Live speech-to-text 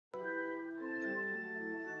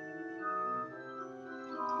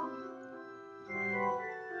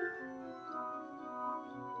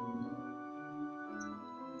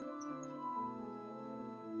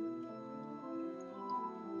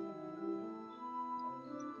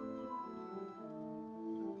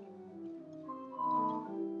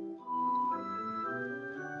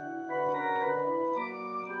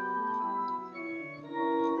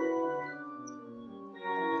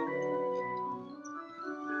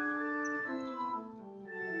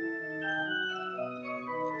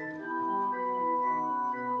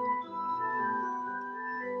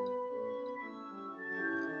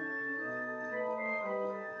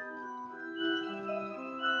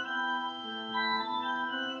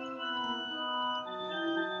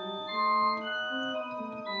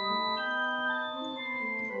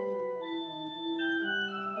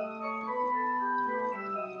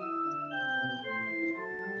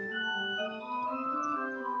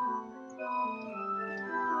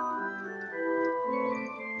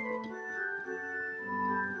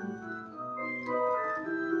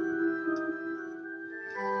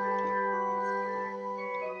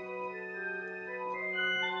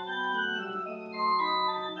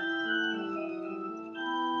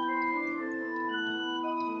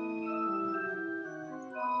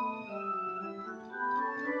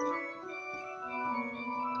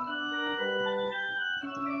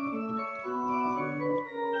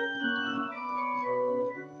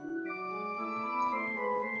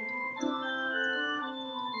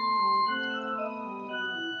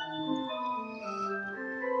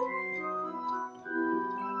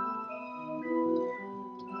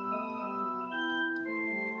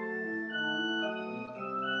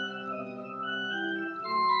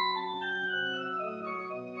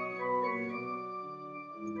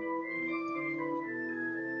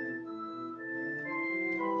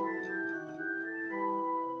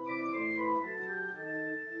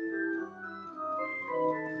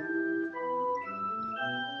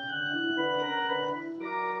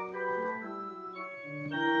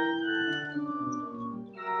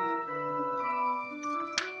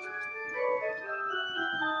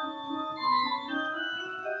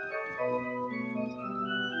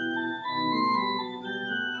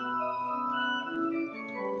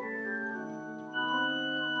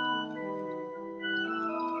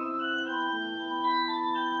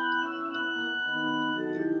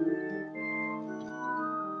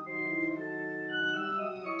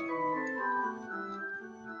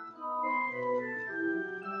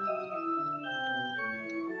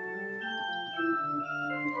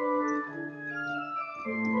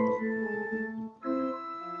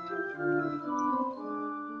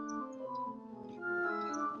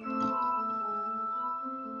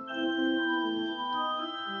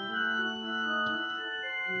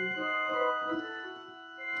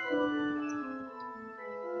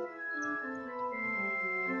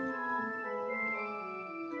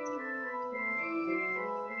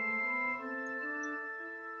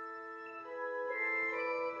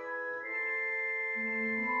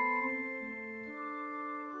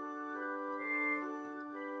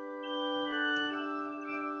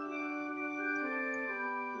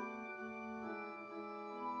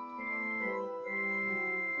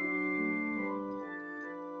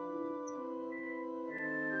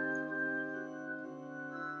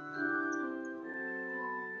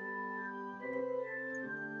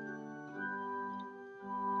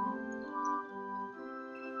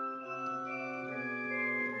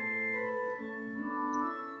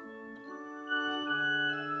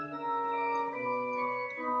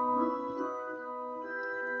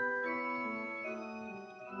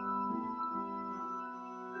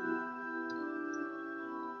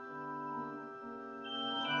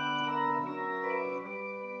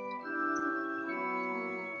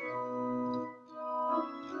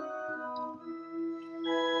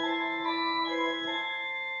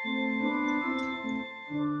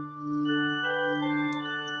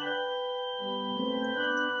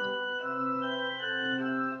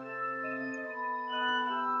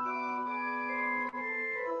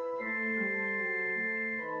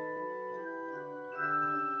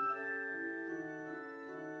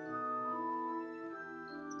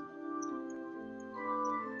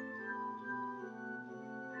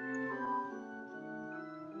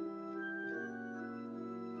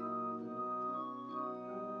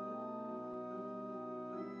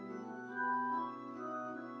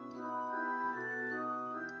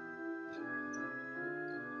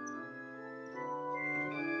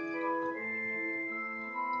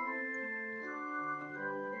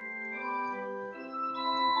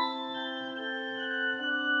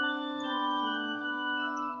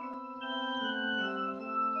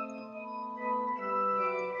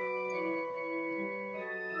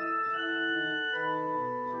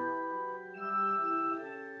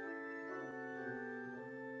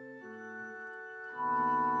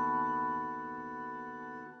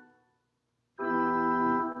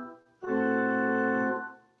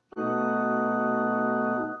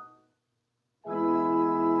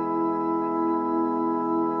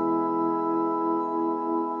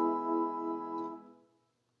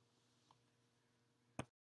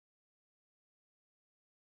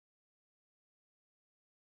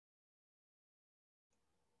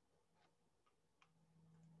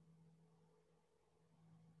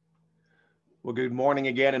Well, good morning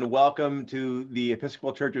again, and welcome to the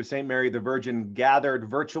Episcopal Church of St. Mary the Virgin, gathered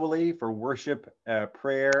virtually for worship,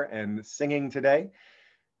 prayer, and singing today.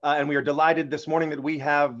 And we are delighted this morning that we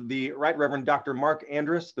have the Right Reverend Dr. Marc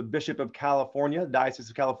Andrus, the Bishop of California,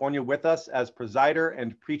 Diocese of California, with us as presider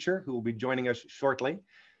and preacher, who will be joining us shortly.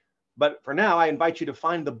 But for now, I invite you to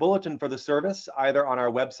find the bulletin for the service either on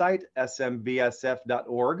our website,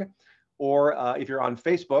 smvsf.org, or if you're on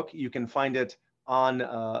Facebook, you can find it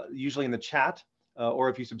on usually in the chat, or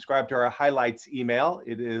if you subscribe to our highlights email,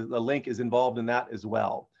 the link is involved in that as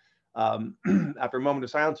well. After a moment of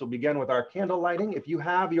silence, we'll begin with our candle lighting. If you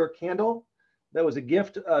have your candle, that was a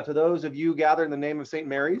gift to those of you gathered in the name of St.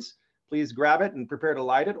 Mary's. Please grab it and prepare to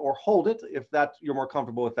light it, or hold it if you're more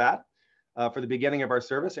comfortable with that for the beginning of our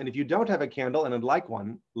service. And if you don't have a candle and would like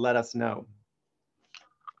one, let us know.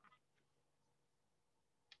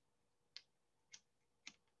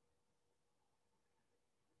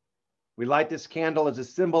 We light this candle as a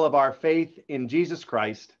symbol of our faith in Jesus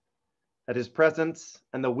Christ, that his presence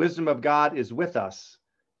and the wisdom of God is with us,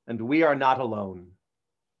 and we are not alone.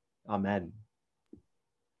 Amen.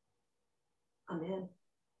 Amen.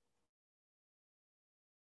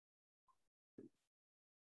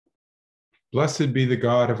 Blessed be the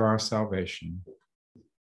God of our salvation.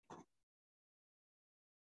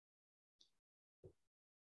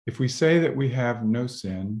 If we say that we have no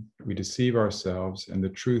sin, we deceive ourselves and the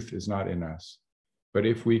truth is not in us. But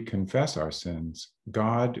if we confess our sins,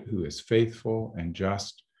 God, who is faithful and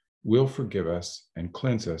just, will forgive us and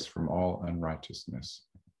cleanse us from all unrighteousness.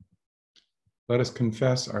 Let us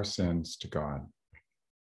confess our sins to God.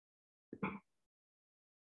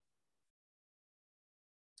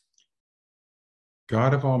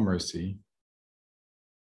 God of all mercy,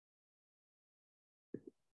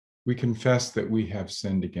 we confess that we have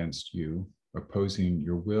sinned against you, opposing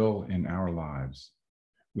your will in our lives.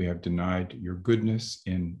 We have denied your goodness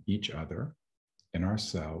in each other, in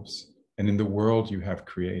ourselves, and in the world you have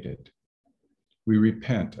created. We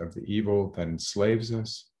repent of the evil that enslaves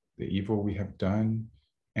us, the evil we have done,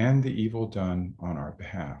 and the evil done on our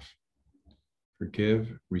behalf.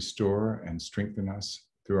 Forgive, restore, and strengthen us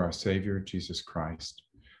through our Savior, Jesus Christ,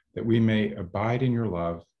 that we may abide in your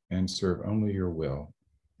love and serve only your will.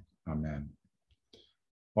 Amen.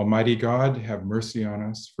 Almighty God, have mercy on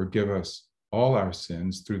us, forgive us all our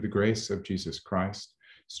sins through the grace of Jesus Christ,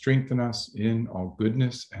 strengthen us in all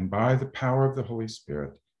goodness, and by the power of the Holy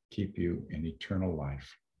Spirit, keep you in eternal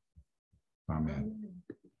life. Amen.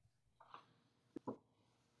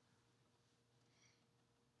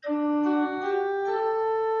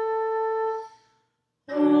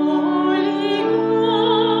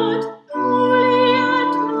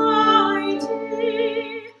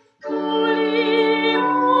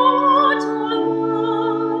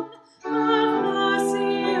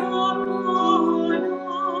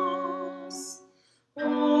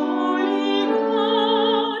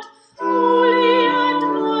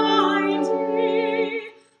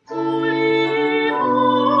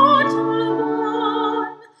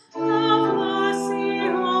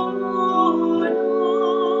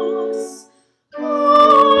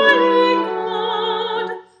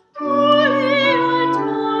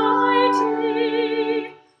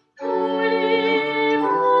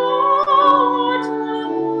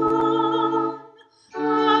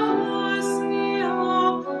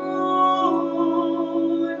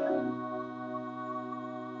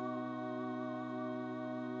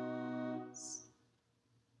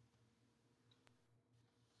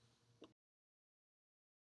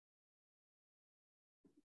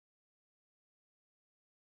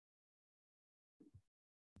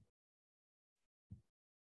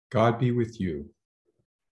 God be with you.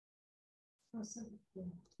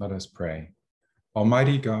 Let us pray.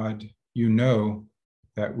 Almighty God, you know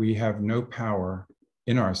that we have no power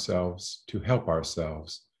in ourselves to help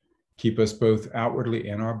ourselves. Keep us both outwardly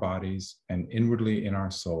in our bodies and inwardly in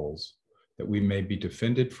our souls, that we may be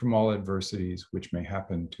defended from all adversities which may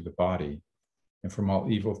happen to the body, and from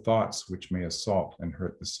all evil thoughts which may assault and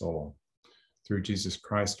hurt the soul. Through Jesus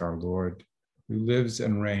Christ our Lord, who lives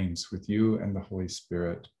and reigns with you and the Holy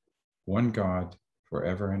Spirit, one God,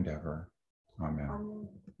 forever and ever. Amen. Amen.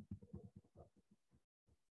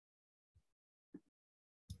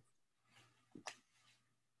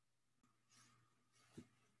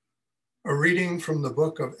 A reading from the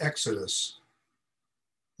book of Exodus.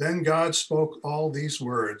 Then God spoke all these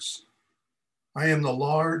words. I am the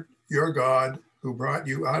Lord, your God, who brought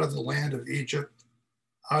you out of the land of Egypt,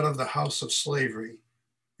 out of the house of slavery.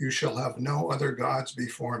 You shall have no other gods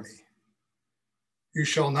before me. You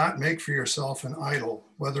shall not make for yourself an idol,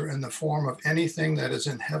 whether in the form of anything that is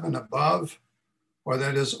in heaven above, or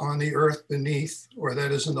that is on the earth beneath, or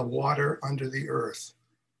that is in the water under the earth.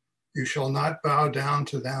 You shall not bow down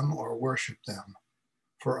to them or worship them.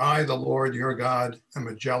 For I, the Lord your God, am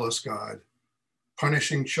a jealous God,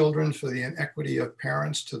 punishing children for the iniquity of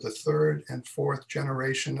parents to the third and fourth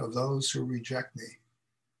generation of those who reject me,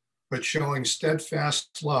 but showing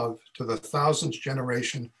steadfast love to the thousandth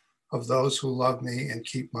generation of those who love me and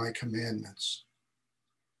keep my commandments.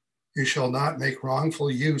 You shall not make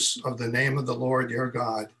wrongful use of the name of the Lord your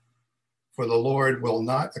God, for the Lord will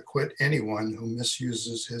not acquit anyone who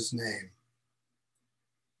misuses his name.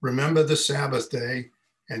 Remember the Sabbath day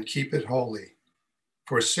and keep it holy.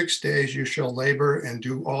 For 6 days you shall labor and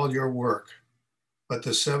do all your work, but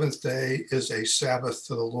the seventh day is a Sabbath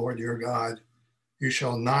to the Lord your God. You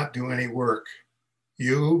shall not do any work,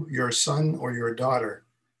 you, your son or your daughter,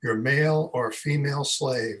 your male or female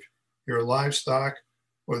slave, your livestock,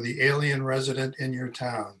 or the alien resident in your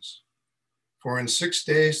towns. For in 6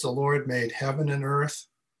 days the Lord made heaven and earth,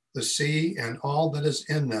 the sea, and all that is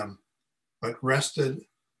in them, but rested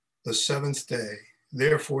the seventh day.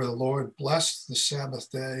 Therefore the Lord blessed the Sabbath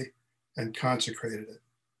day and consecrated it.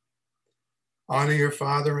 Honor your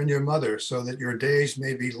father and your mother, so that your days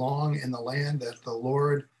may be long in the land that the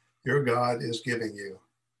Lord your God is giving you.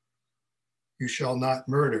 You shall not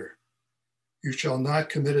murder. You shall not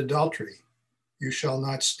commit adultery. You shall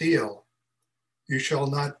not steal. You shall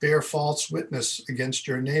not bear false witness against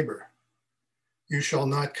your neighbor. You shall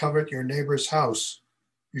not covet your neighbor's house.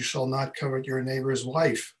 You shall not covet your neighbor's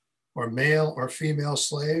wife, or male or female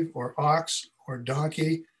slave, or ox, or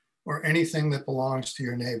donkey, or anything that belongs to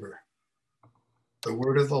your neighbor. The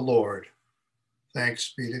word of the Lord.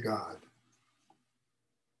 Thanks be to God.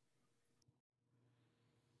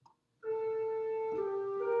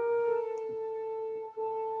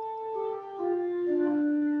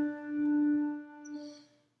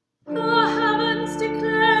 The heavens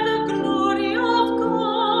declare the glory of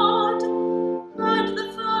God, and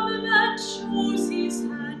the firmament shows his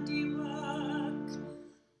handiwork.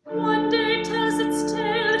 One day tells its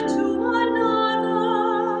tale to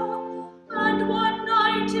another, and one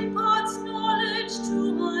night imparts knowledge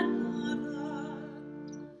to another.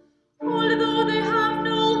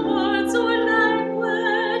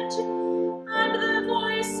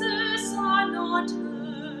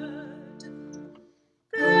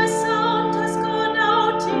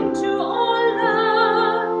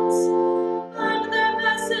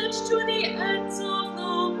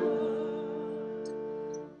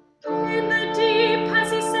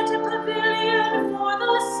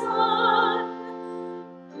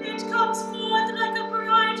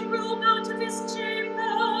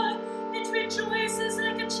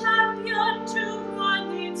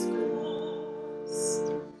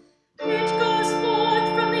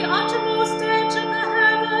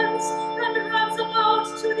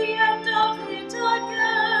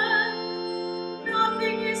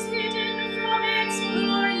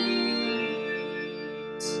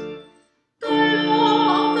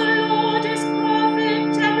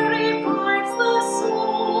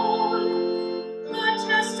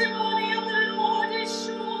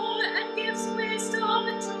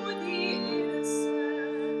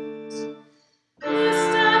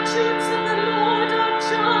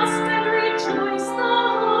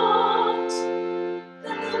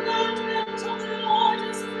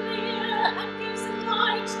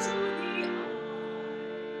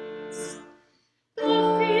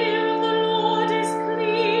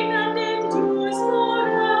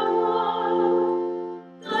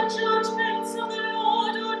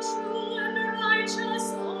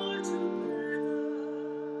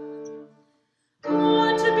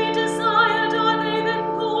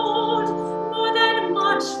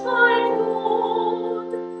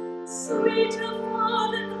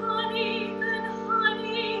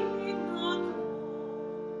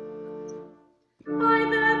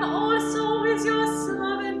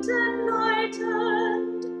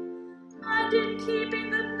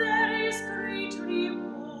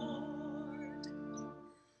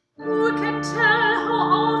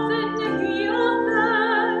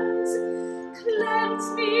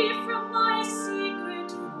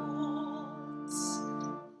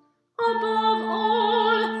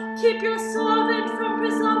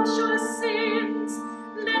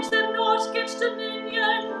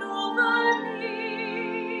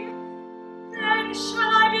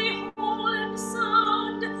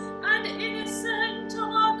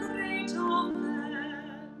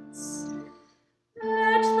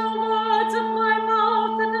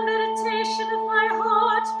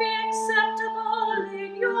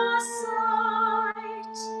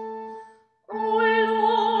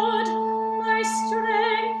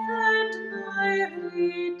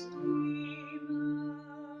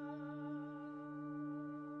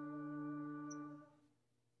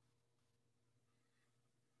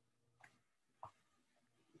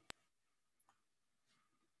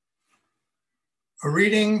 A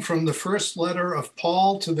reading from the first letter of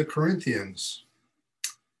Paul to the Corinthians.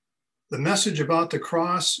 The message about the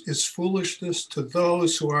cross is foolishness to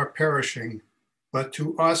those who are perishing, but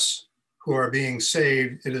to us who are being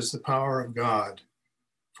saved, it is the power of God.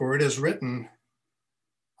 For it is written,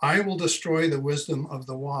 I will destroy the wisdom of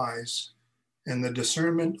the wise, and the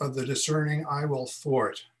discernment of the discerning I will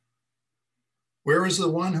thwart. Where is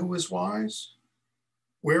the one who is wise?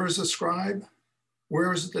 Where is the scribe?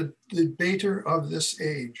 Where is the debater of this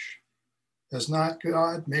age? Has not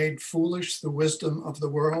God made foolish the wisdom of the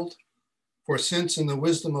world? For since in the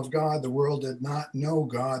wisdom of God, the world did not know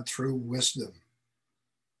God through wisdom,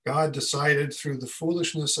 God decided through the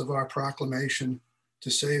foolishness of our proclamation to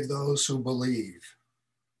save those who believe.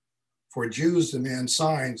 For Jews demand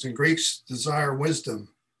signs and Greeks desire wisdom,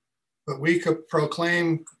 but we could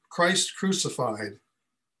proclaim Christ crucified,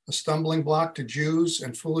 a stumbling block to Jews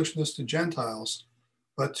and foolishness to Gentiles.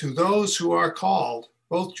 But to those who are called,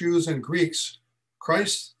 both Jews and Greeks,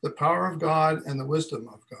 Christ, the power of God and the wisdom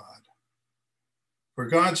of God. For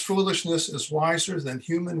God's foolishness is wiser than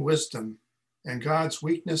human wisdom, and God's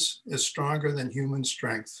weakness is stronger than human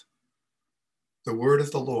strength. The word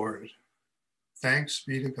of the Lord. Thanks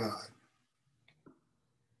be to God.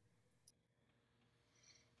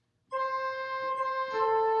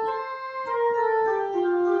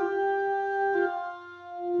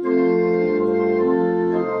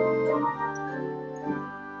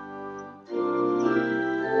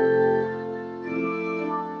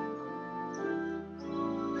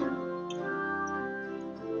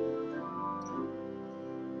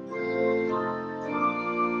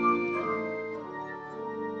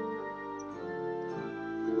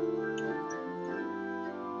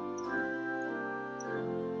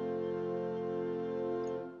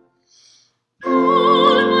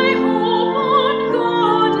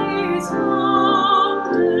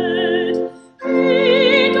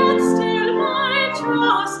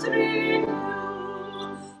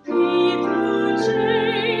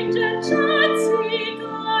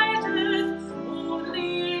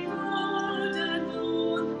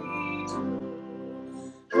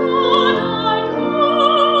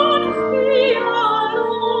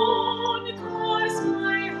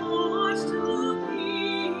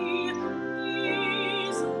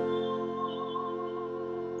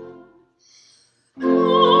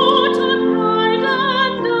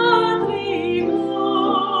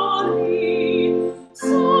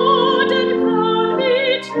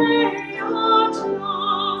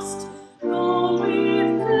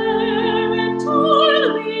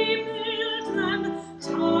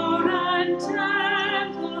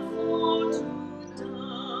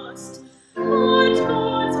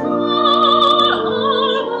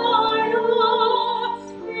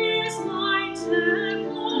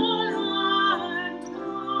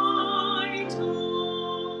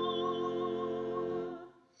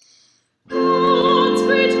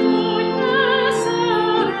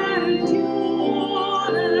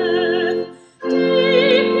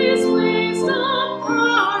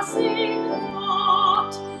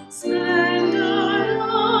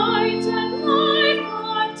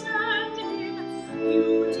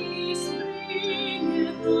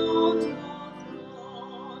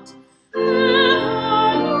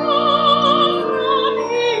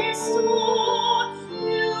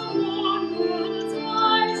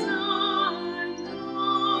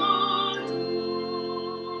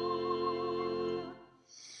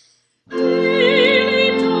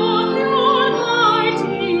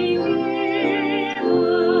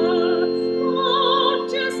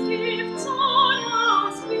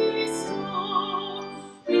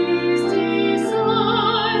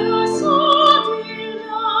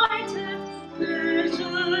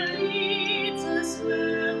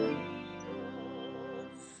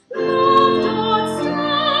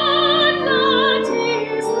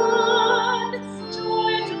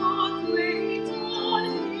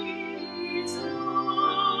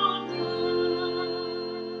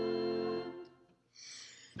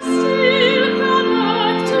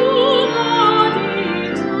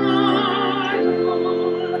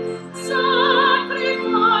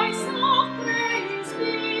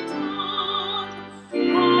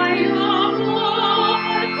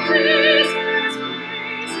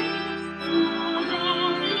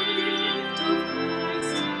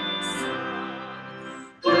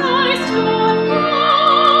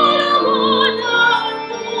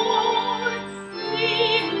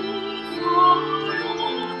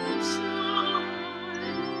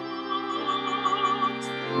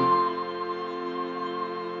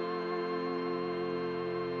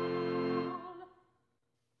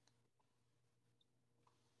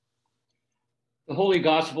 The Holy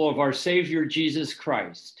Gospel of our Savior Jesus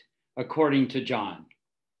Christ, according to John.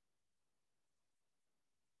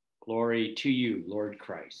 Glory to you, Lord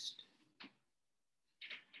Christ.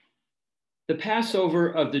 The Passover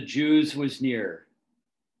of the Jews was near,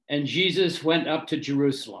 and Jesus went up to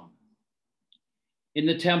Jerusalem. In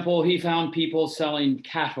the temple, he found people selling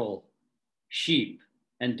cattle, sheep,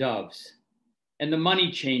 and doves, and the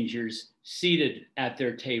money changers seated at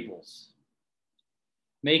their tables.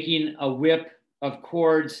 Making a whip of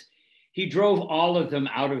cords, he drove all of them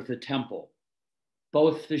out of the temple,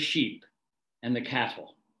 both the sheep and the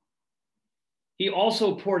cattle. He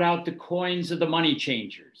also poured out the coins of the money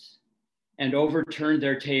changers and overturned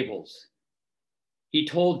their tables. He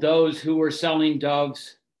told those who were selling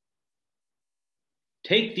doves,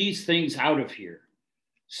 "Take these things out of here.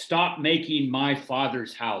 Stop making my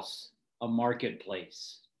Father's house a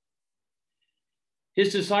marketplace."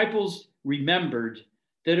 His disciples remembered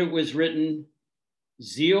that it was written,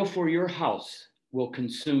 "Zeal for your house will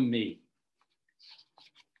consume me."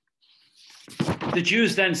 The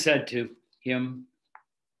Jews then said to him,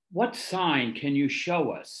 "What sign can you show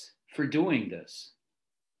us for doing this?"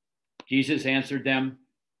 Jesus answered them,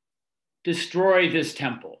 "Destroy this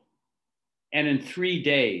temple, and in 3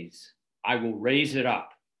 days I will raise it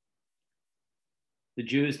up." The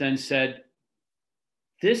Jews then said,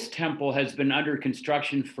 "This temple has been under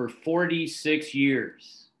construction for 46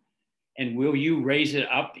 years, and will you raise it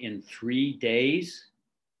up in 3 days?"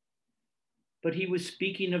 But he was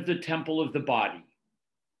speaking of the temple of the body.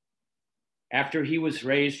 After he was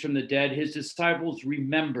raised from the dead, his disciples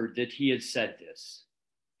remembered that he had said this,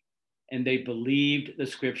 and they believed the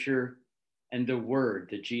scripture and the word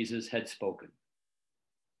that Jesus had spoken.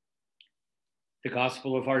 The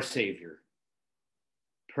gospel of our Savior.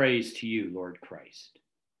 Praise to you, Lord Christ.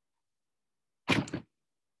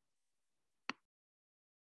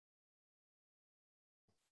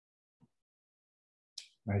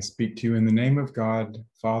 I speak to you in the name of God,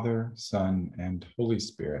 Father, Son, and Holy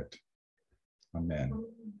Spirit. Amen.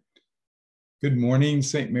 Good morning,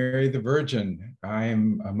 St. Mary the Virgin. I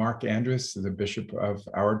am Marc Andrus, the bishop of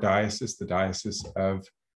our diocese, the Diocese of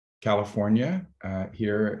California,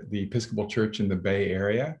 here, the Episcopal Church in the Bay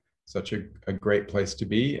Area. Such a great place to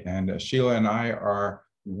be. And Sheila and I are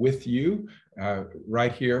with you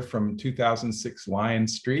right here from 2006 Lion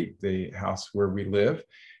Street, the house where we live.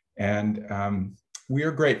 And we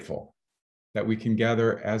are grateful that we can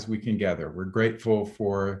gather as we can gather. We're grateful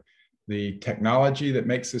for the technology that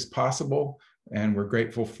makes this possible. And we're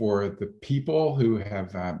grateful for the people who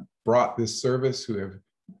have brought this service, who have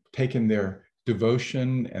taken their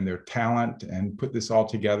devotion and their talent and put this all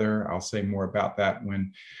together. I'll say more about that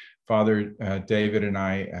when Father David and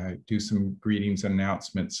I do some greetings and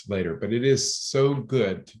announcements later. But it is so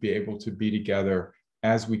good to be able to be together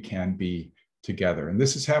as we can be together. And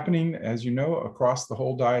this is happening, as you know, across the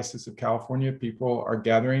whole Diocese of California. People are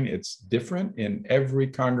gathering. It's different in every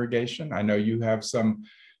congregation. I know you have some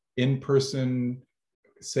in-person,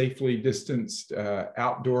 safely distanced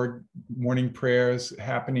outdoor morning prayers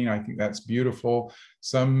happening. I think that's beautiful.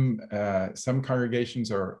 Some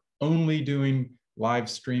congregations are only doing live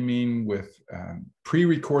streaming with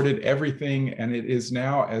pre-recorded everything. And it is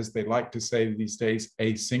now, as they like to say these days,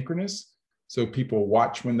 asynchronous. So people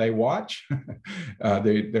watch when they watch.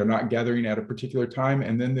 They're not gathering at a particular time,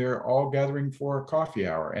 and then they're all gathering for a coffee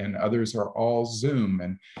hour, and others are all Zoom.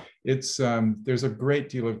 And it's there's a great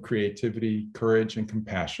deal of creativity, courage, and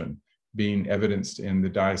compassion being evidenced in the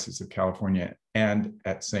Diocese of California and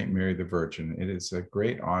at St. Mary the Virgin. It is a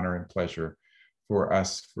great honor and pleasure for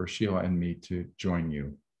us, for Sheila and me, to join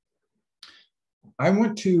you. I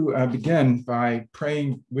want to begin by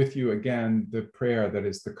praying with you again the prayer that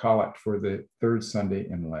is the collect for the third Sunday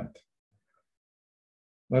in Lent.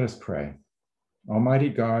 Let us pray. Almighty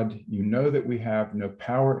God, you know that we have no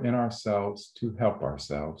power in ourselves to help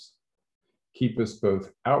ourselves. Keep us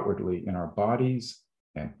both outwardly in our bodies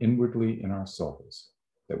and inwardly in our souls,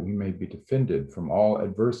 that we may be defended from all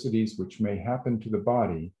adversities which may happen to the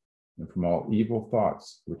body and from all evil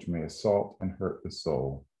thoughts which may assault and hurt the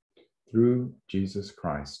soul. Through Jesus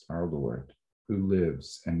Christ, our Lord, who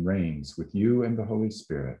lives and reigns with you and the Holy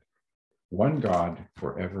Spirit, one God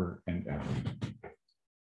forever and ever.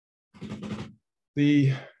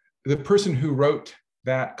 The person who wrote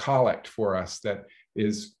that collect for us, that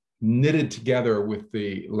is knitted together with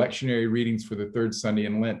the lectionary readings for the third Sunday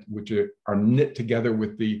in Lent, which are knit together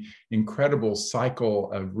with the incredible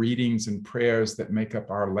cycle of readings and prayers that make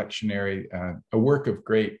up our lectionary, a work of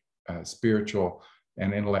great spiritual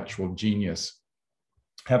and intellectual genius,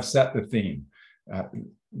 have set the theme.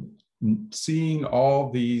 Seeing all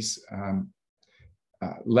these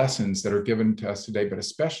lessons that are given to us today, but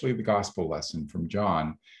especially the gospel lesson from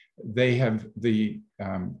John, the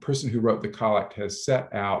person who wrote the collect has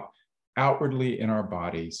set out outwardly in our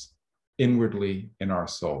bodies, inwardly in our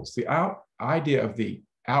souls. The idea of the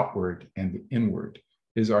outward and the inward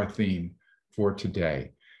is our theme for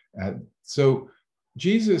today. So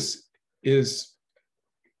Jesus is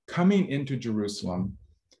coming into Jerusalem,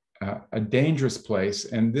 a dangerous place,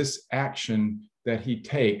 and this action that he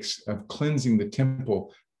takes of cleansing the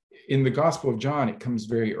temple, in the Gospel of John, it comes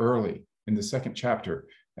very early in the second chapter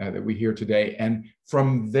that we hear today. And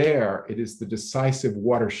from there, it is the decisive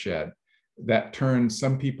watershed that turns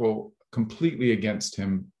some people completely against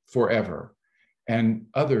him forever, and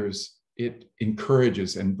others it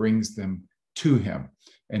encourages and brings them to him.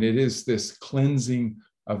 And it is this cleansing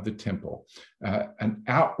of the temple, an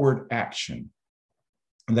outward action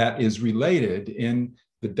that is related in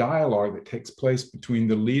the dialogue that takes place between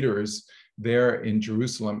the leaders there in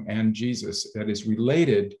Jerusalem and Jesus, that is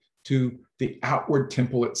related to the outward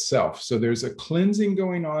temple itself. So there's a cleansing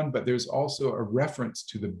going on, but there's also a reference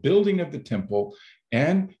to the building of the temple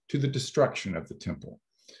and to the destruction of the temple.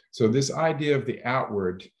 So this idea of the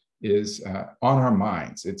outward is on our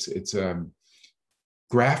minds. It's a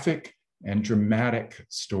graphic and dramatic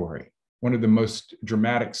story, one of the most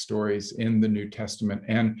dramatic stories in the New Testament,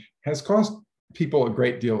 and has caused people a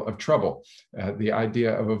great deal of trouble. The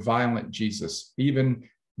idea of a violent Jesus, even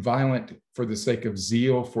violent for the sake of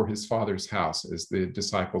zeal for his Father's house, as the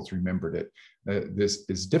disciples remembered it. This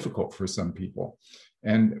is difficult for some people,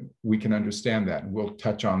 and we can understand that, and we'll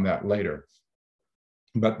touch on that later.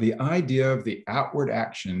 But the idea of the outward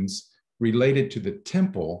actions related to the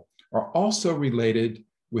temple are also related,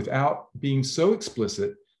 without being so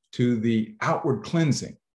explicit, to the outward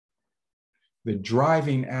cleansing, the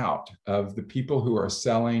driving out of the people who are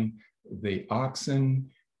selling the oxen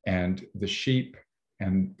and the sheep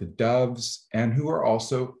and the doves, and who are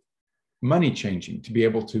also money changing to be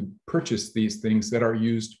able to purchase these things that are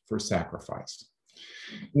used for sacrifice.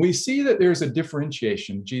 We see that there's a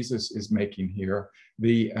differentiation Jesus is making here.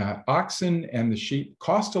 The oxen and the sheep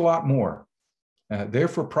cost a lot more. They're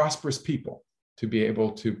for prosperous people to be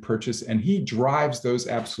able to purchase, and he drives those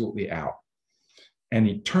absolutely out. And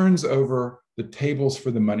he turns over the tables for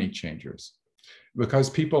the money changers, because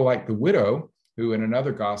people like the widow, who in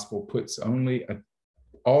another gospel puts only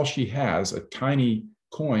all she has, a tiny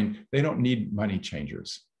coin, they don't need money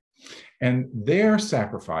changers. And their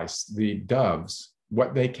sacrifice, the doves,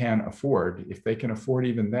 what they can afford, if they can afford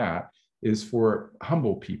even that, is for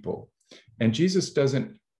humble people. And Jesus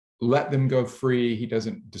doesn't let them go free. He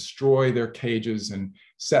doesn't destroy their cages and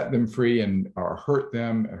set them free and or hurt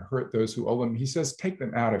them and hurt those who owe them. He says, take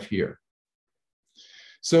them out of here.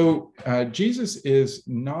 So Jesus is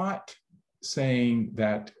not saying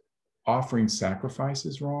that offering sacrifice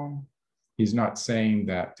is wrong. He's not saying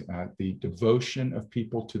that the devotion of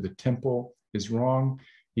people to the temple is wrong.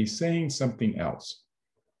 He's saying something else.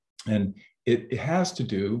 And it has to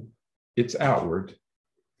do, it's outward,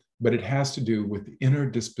 but it has to do with the inner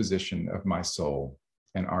disposition of my soul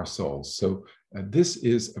and our souls. So this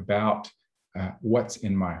is about what's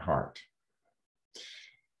in my heart.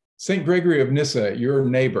 St. Gregory of Nyssa, your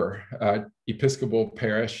neighbor, Episcopal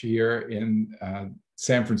parish here in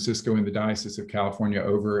San Francisco in the Diocese of California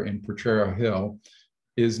over in Potrero Hill,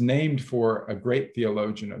 is named for a great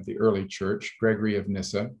theologian of the early church, Gregory of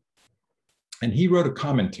Nyssa. And he wrote a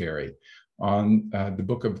commentary on the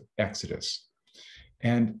book of Exodus.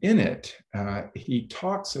 And in it, he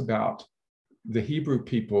talks about the Hebrew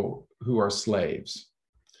people who are slaves.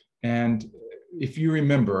 And if you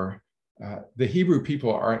remember, the Hebrew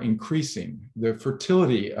people are increasing. The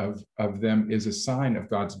fertility of them is a sign of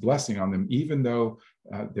God's blessing on them, even though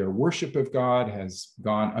their worship of God has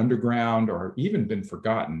gone underground or even been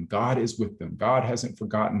forgotten. God is with them. God hasn't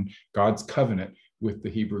forgotten God's covenant with the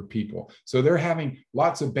Hebrew people. So they're having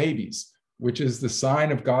lots of babies, which is the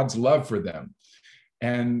sign of God's love for them.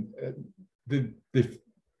 And the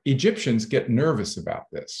Egyptians get nervous about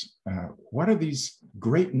this. What are these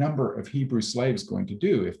great number of Hebrew slaves going to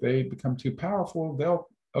do? If they become too powerful, they'll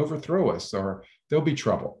overthrow us or there'll be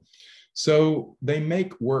trouble. So they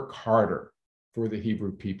make work harder for the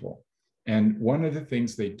Hebrew people. And one of the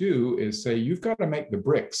things they do is say, you've got to make the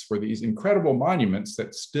bricks for these incredible monuments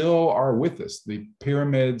that still are with us, the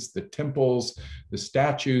pyramids, the temples, the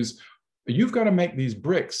statues. You've got to make these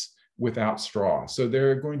bricks without straw. So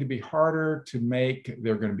they're going to be harder to make.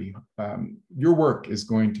 They're going to be, your work is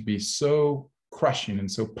going to be so crushing and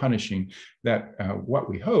so punishing that what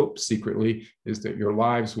we hope secretly is that your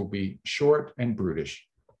lives will be short and brutish.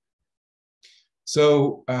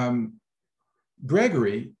 So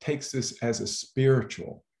Gregory takes this as a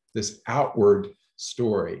spiritual, this outward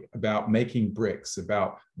story about making bricks,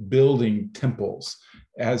 about building temples,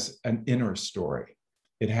 as an inner story.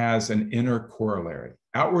 It has an inner corollary,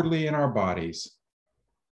 outwardly in our bodies,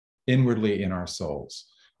 inwardly in our souls.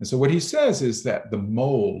 And so what he says is that the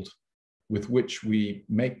mold with which we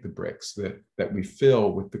make the bricks, that we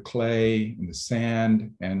fill with the clay and the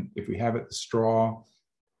sand, and if we have it, the straw,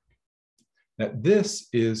 that this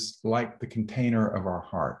is like the container of our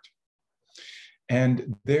heart.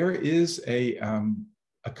 And there is a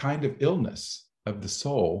kind of illness of the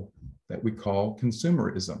soul that we call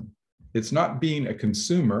consumerism. It's not being a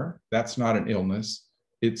consumer, that's not an illness,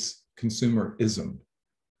 it's consumerism.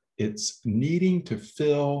 It's needing to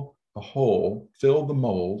fill the hole, fill the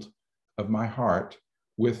mold of my heart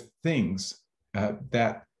with things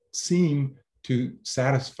that seem to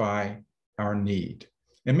satisfy our need.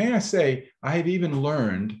 And may I say, I have even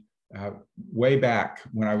learned way back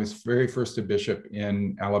when I was very first a bishop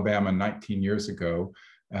in Alabama 19 years ago,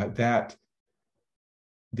 that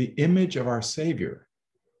the image of our Savior,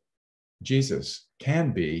 Jesus,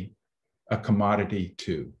 can be a commodity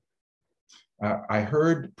too. I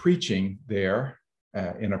heard preaching there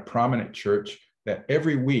in a prominent church that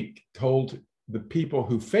every week told the people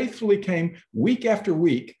who faithfully came week after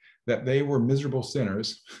week that they were miserable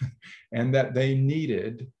sinners and that they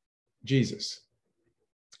needed Jesus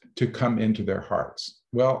to come into their hearts.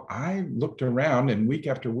 Well, I looked around, and week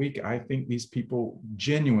after week, I think these people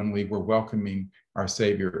genuinely were welcoming our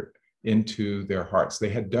Savior into their hearts. They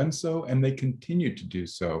had done so, and they continued to do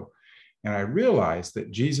so. And I realized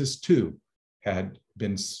that Jesus too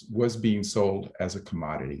was being sold as a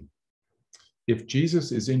commodity. If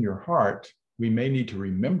Jesus is in your heart, we may need to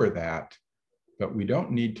remember that, but we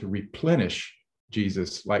don't need to replenish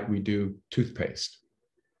Jesus like we do toothpaste.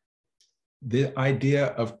 The idea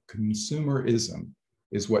of consumerism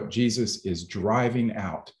is what Jesus is driving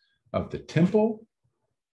out of the temple,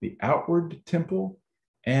 the outward temple,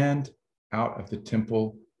 and out of the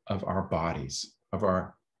temple of our bodies, of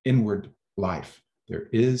our inward life. There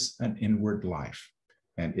is an inward life,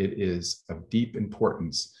 and it is of deep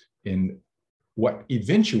importance in what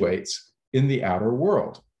eventuates in the outer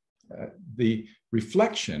world. The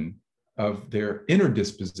reflection of their inner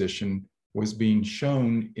disposition was being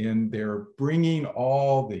shown in their bringing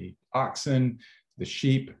all the oxen, the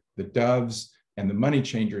sheep, the doves, and the money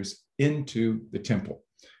changers into the temple.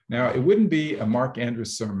 Now, it wouldn't be a Marc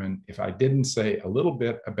Andrus sermon if I didn't say a little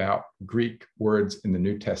bit about Greek words in the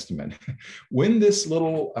New Testament. When this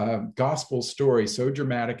little gospel story, so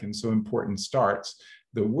dramatic and so important, starts,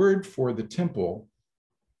 the word for the temple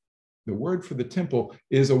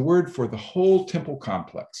is a word for the whole temple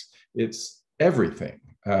complex. It's everything.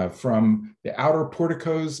 From the outer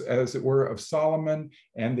porticos, as it were, of Solomon,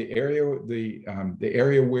 and the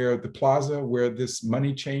area where the plaza where this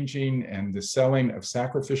money changing and the selling of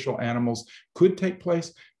sacrificial animals could take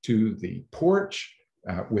place, to the porch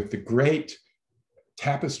with the great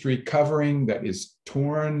tapestry covering that is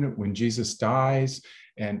torn when Jesus dies,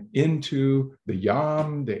 and into the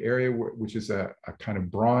Yam, the area which is a kind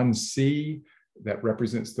of bronze sea that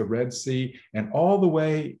represents the Red Sea, and all the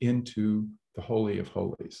way into the Holy of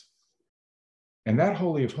Holies. And that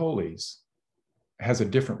Holy of Holies has a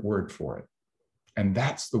different word for it. And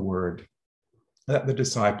that's the word that the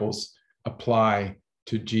disciples apply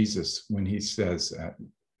to Jesus when he says,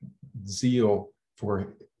 zeal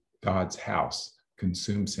for God's house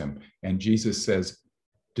consumes him. And Jesus says,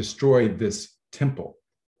 destroy this temple.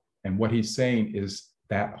 And what he's saying is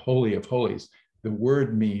that Holy of Holies, the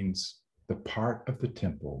word means the part of the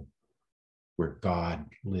temple where God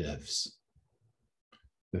lives.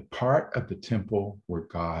 The part of the temple where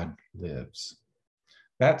God lives.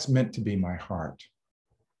 That's meant to be my heart.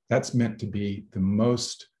 That's meant to be the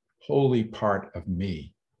most holy part of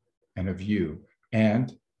me and of you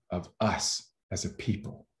and of us as a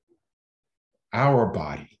people. Our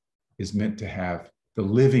body is meant to have the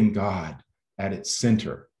living God at its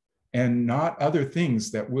center, and not other things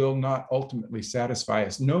that will not ultimately satisfy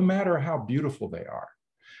us, no matter how beautiful they are.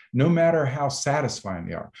 No matter how satisfying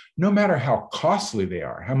they are, no matter how costly they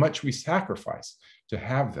are, how much we sacrifice to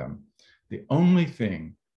have them, the only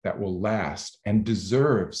thing that will last and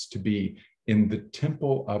deserves to be in the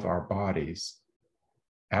temple of our bodies,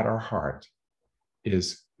 at our heart,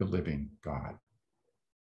 is the living God.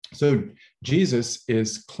 So Jesus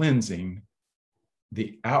is cleansing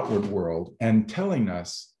the outward world and telling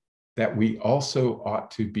us that we also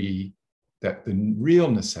ought to be, that the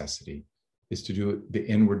real necessity is to do the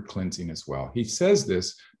inward cleansing as well. He says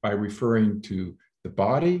this by referring to the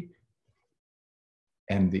body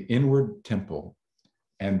and the inward temple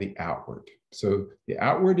and the outward. So the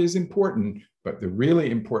outward is important, but the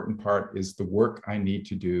really important part is the work I need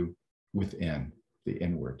to do within, the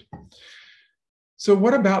inward. So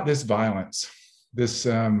what about this violence, this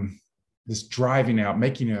driving out,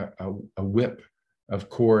 making a whip of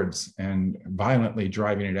cords and violently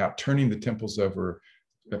driving it out, turning the temples over,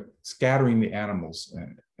 scattering the animals?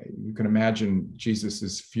 You can imagine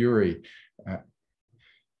Jesus's fury.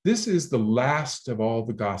 This is the last of all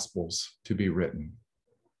the Gospels to be written.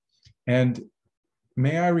 And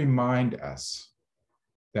may I remind us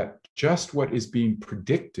that just what is being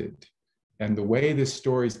predicted and the way this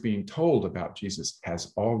story is being told about Jesus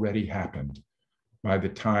has already happened by the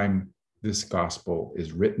time this gospel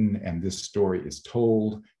is written and this story is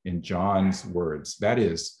told in John's words. That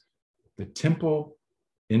is, the temple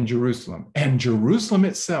in Jerusalem and Jerusalem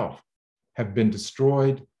itself have been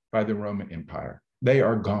destroyed by the Roman Empire. They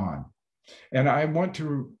are gone. And I want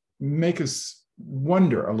to make us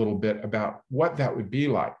wonder a little bit about what that would be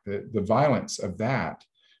like, the violence of that,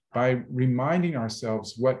 by reminding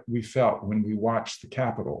ourselves what we felt when we watched the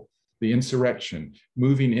Capitol, the insurrection,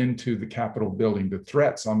 moving into the Capitol building, the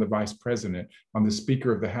threats on the vice president, on the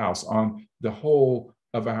Speaker of the House, on the whole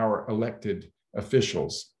of our elected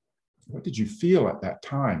officials. What did you feel at that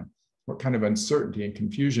time? What kind of uncertainty and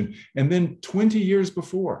confusion? And then 20 years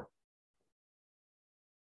before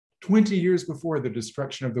the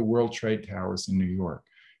destruction of the World Trade Towers in New York,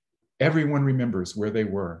 everyone remembers where they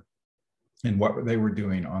were and what they were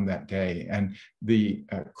doing on that day, and the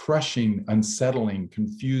crushing, unsettling,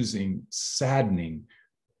 confusing, saddening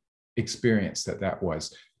experience that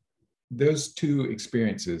was. Those two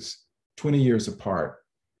experiences, 20 years apart,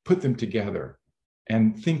 put them together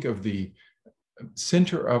and think of the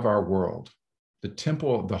center of our world, the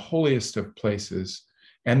temple, the holiest of places,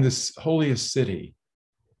 and this holiest city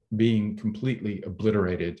being completely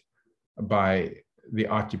obliterated by the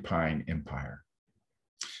occupying empire.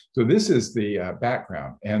 So this is the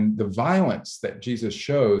background, and the violence that Jesus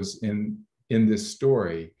shows in this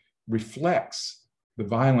story reflects the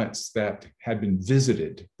violence that had been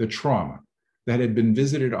visited, the trauma that had been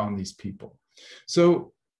visited on these people.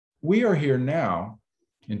 So we are here now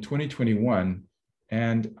in 2021,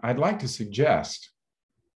 and I'd like to suggest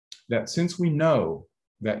that since we know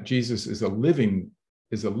that Jesus is a living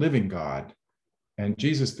God, and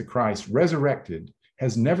Jesus the Christ resurrected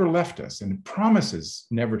has never left us and promises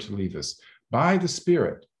never to leave us, by the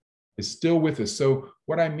Spirit is still with us. So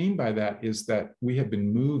what I mean by that is that we have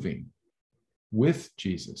been moving with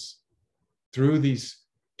Jesus through these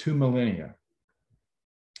 2 millennia.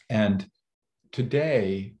 And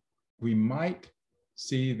today we might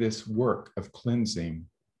see this work of cleansing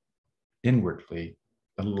inwardly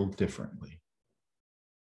a little differently.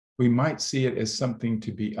 We might see it as something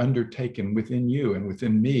to be undertaken within you and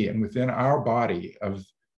within me and within our body of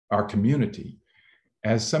our community,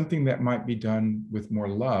 as something that might be done with more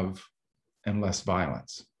love and less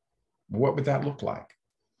violence. What would that look like?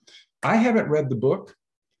 I haven't read the book,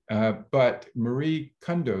 but Marie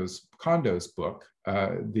Kondo's book,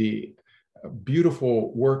 the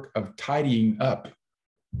beautiful work of tidying up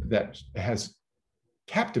that has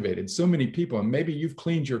captivated so many people, and maybe you've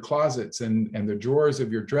cleaned your closets and the drawers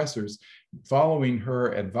of your dressers following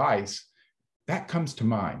her advice, that comes to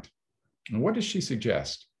mind. And what does she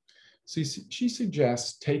suggest? She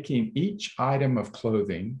suggests taking each item of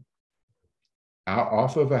clothing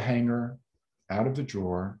off of a hanger, out of the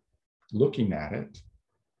drawer, looking at it,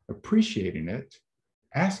 appreciating it,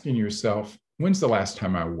 asking yourself, when's the last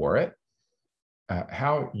time I wore it?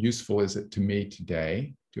 How useful is it to me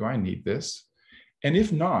today? Do I need this? And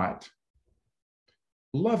if not,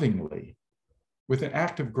 lovingly, with an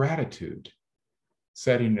act of gratitude,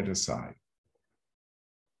 setting it aside.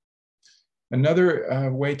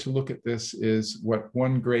 Another way to look at this is what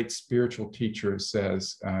one great spiritual teacher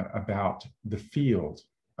says about the field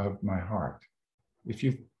of my heart. If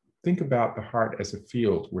you think about the heart as a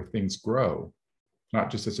field where things grow,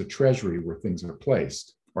 not just as a treasury where things are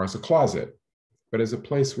placed, or as a closet, but as a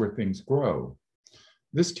place where things grow,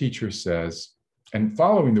 this teacher says, and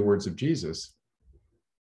following the words of Jesus,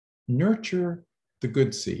 nurture the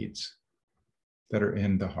good seeds that are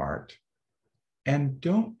in the heart, and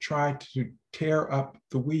don't try to tear up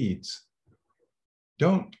the weeds.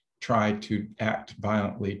 Don't try to act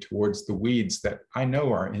violently towards the weeds that I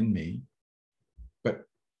know are in me, but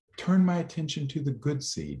turn my attention to the good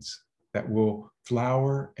seeds that will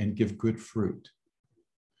flower and give good fruit.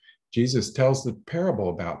 Jesus tells the parable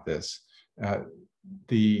about this.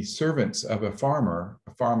 The servants of a farmer,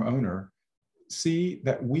 a farm owner, see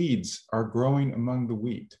that weeds are growing among the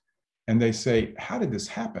wheat. And they say, how did this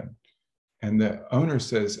happen? And the owner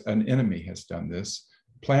says, an enemy has done this.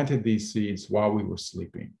 planted these seeds while we were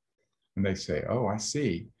sleeping. And they say, oh, I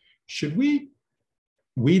see. Should we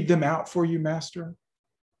weed them out for you, Master?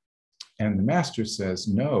 And the Master says,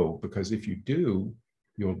 no, because if you do,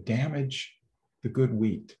 you'll damage the good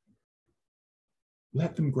wheat.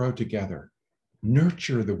 Let them grow together.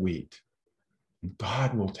 Nurture the wheat. And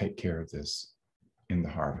God will take care of this in the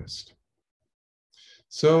harvest.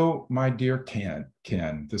 So, my dear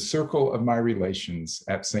Ken, the circle of my relations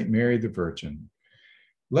at St. Mary the Virgin,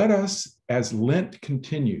 let us, as Lent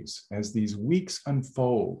continues, as these weeks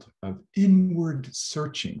unfold of inward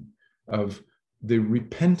searching, of the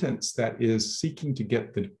repentance that is seeking to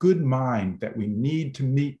get the good mind that we need to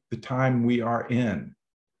meet the time we are in,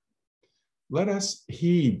 let us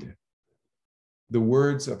heed the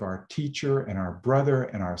words of our teacher and our brother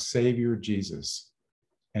and our Savior, Jesus,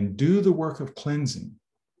 and do the work of cleansing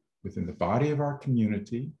within the body of our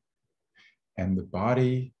community and the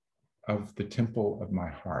body of the temple of my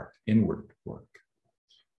heart, inward work.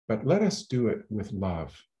 But let us do it with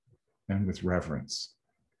love and with reverence,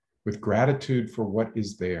 with gratitude for what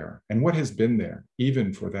is there and what has been there,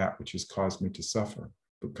 even for that which has caused me to suffer,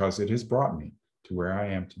 because it has brought me to where I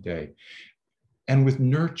am today, and with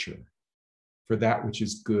nurture for that which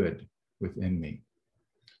is good within me.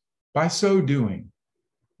 By so doing,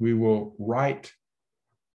 we will right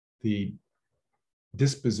the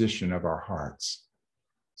disposition of our hearts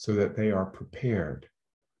so that they are prepared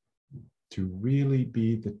to really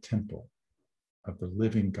be the temple of the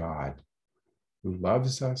living God who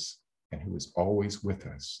loves us and who is always with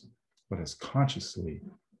us. Let us consciously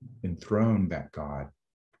enthrone that God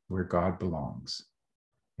where God belongs,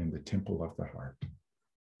 in the temple of the heart.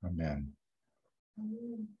 Amen.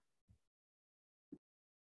 Amen.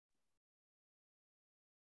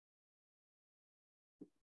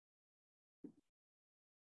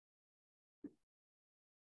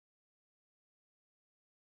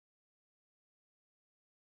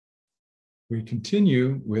 We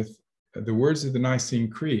continue with the words of the Nicene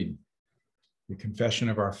Creed, the confession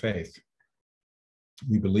of our faith.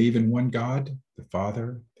 We believe in one God, the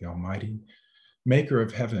Father, the Almighty, maker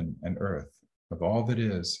of heaven and earth, of all that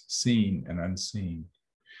is, seen and unseen.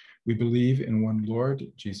 We believe in one Lord,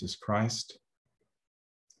 Jesus Christ,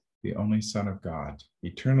 the only Son of God,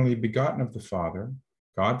 eternally begotten of the Father,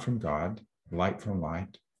 God from God, light from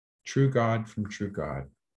light, true God from true God,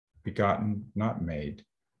 begotten, not made,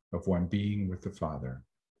 of one being with the Father.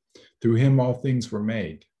 Through him all things were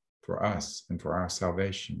made, for us and for our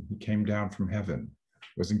salvation. He came down from heaven,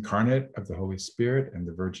 was incarnate of the Holy Spirit and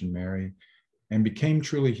the Virgin Mary, and became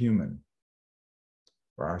truly human.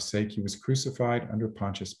 For our sake, he was crucified under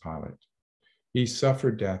Pontius Pilate. He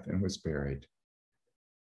suffered death and was buried.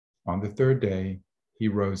 On the third day, he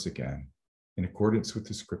rose again, in accordance with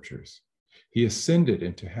the Scriptures. He ascended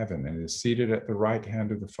into heaven and is seated at the right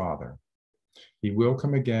hand of the Father. He will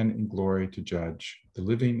come again in glory to judge the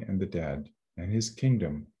living and the dead, and his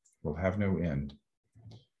kingdom will have no end.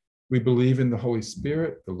 We believe in the Holy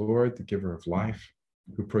Spirit, the Lord, the giver of life,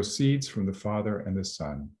 who proceeds from the Father and the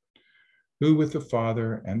Son, who with the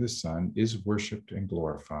Father and the Son is worshiped and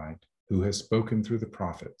glorified, who has spoken through the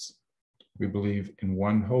prophets. We believe in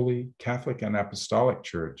one holy, Catholic, and Apostolic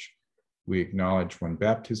Church. We acknowledge one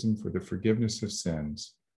baptism for the forgiveness of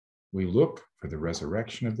sins. We look for the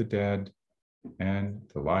resurrection of the dead and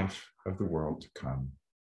the life of the world to come.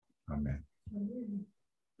 Amen.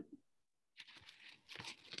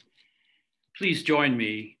 Please join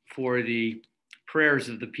me for the prayers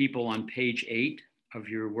of the people on page 8 of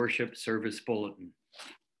your worship service bulletin.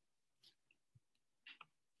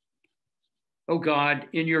 O God,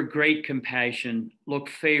 in your great compassion, look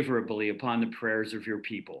favorably upon the prayers of your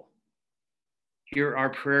people. Hear our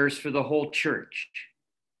prayers for the whole church,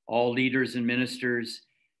 all leaders and ministers,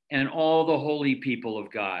 and all the holy people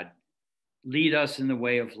of God. Lead us in the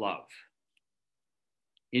way of love.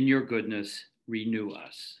 In your goodness, renew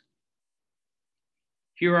us.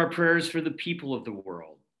 Hear our prayers for the people of the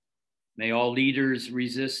world. May all leaders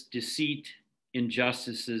resist deceit,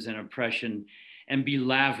 injustices, and oppression, and be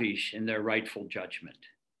lavish in their rightful judgment.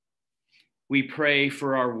 We pray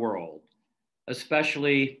for our world,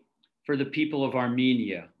 especially for the people of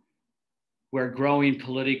Armenia, where growing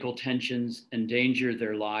political tensions endanger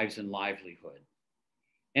their lives and livelihood,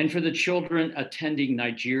 and for the children attending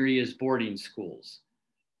Nigeria's boarding schools,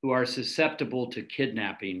 who are susceptible to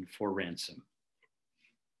kidnapping for ransom.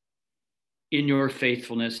 In your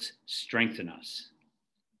faithfulness, strengthen us.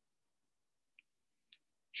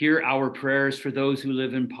 Hear our prayers for those who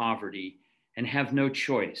live in poverty and have no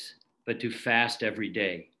choice but to fast every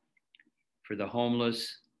day, for the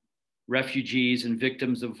homeless, refugees, and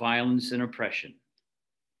victims of violence and oppression,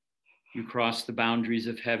 You crossed the boundaries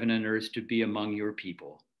of heaven and earth to be among your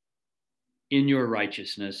people. In your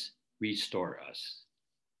righteousness, restore us.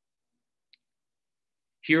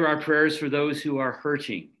 Hear our prayers for those who are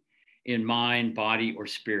hurting in mind, body, or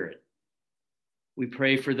spirit. We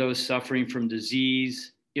pray for those suffering from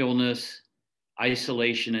disease, illness,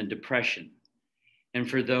 isolation, and depression, and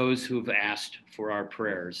for those who have asked for our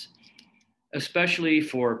prayers, especially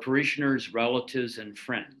for parishioners, relatives, and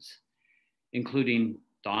friends, including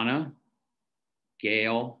Donna,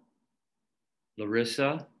 Gail,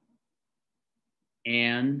 Larissa,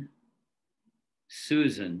 Anne,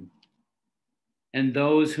 Susan, and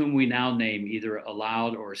those whom we now name either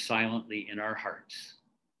aloud or silently in our hearts.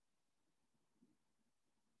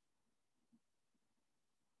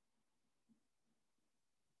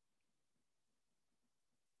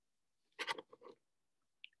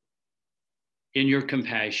 In your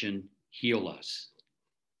compassion, heal us.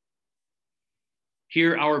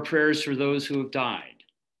 Hear our prayers for those who have died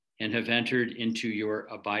and have entered into your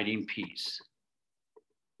abiding peace.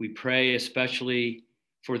 We pray especially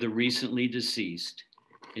for the recently deceased,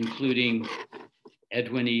 including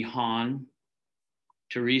Edwin E. Hahn,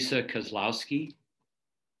 Teresa Kozlowski,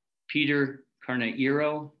 Peter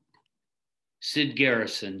Carneiro, Sid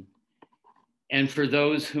Garrison, and for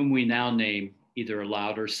those whom we now name either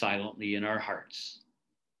aloud or silently in our hearts.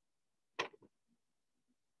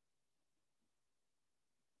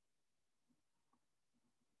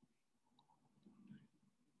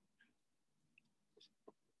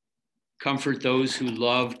 Comfort those who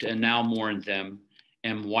loved and now mourn them,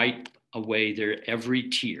 and wipe away their every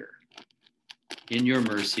tear. In your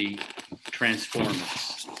mercy, transform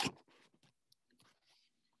us.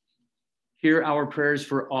 Hear our prayers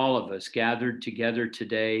for all of us gathered together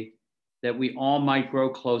today, that we all might grow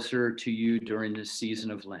closer to you during this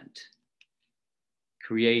season of Lent.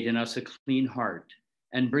 Create in us a clean heart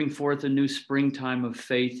and bring forth a new springtime of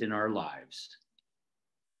faith in our lives.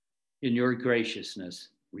 In your graciousness,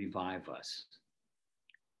 revive us.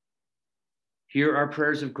 Hear our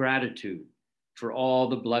prayers of gratitude for all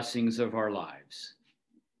the blessings of our lives.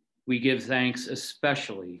 We give thanks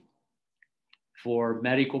especially for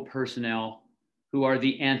medical personnel who are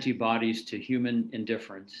the antibodies to human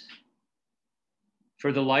indifference,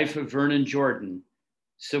 for the life of Vernon Jordan,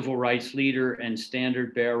 civil rights leader and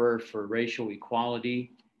standard bearer for racial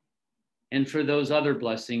equality, and for those other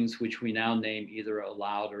blessings which we now name either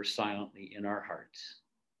aloud or silently in our hearts.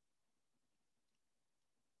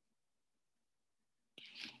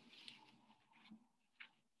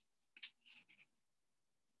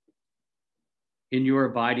 In your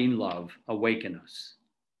abiding love, awaken us.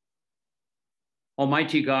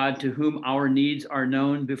 Almighty God, to whom our needs are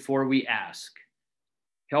known before we ask,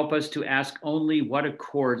 help us to ask only what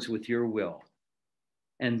accords with your will,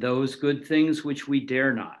 and those good things which we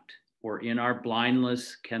dare not, or in our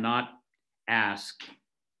blindness cannot ask,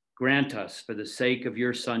 grant us for the sake of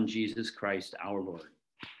your Son, Jesus Christ, our Lord.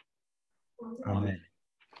 Amen.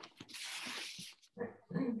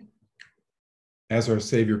 As our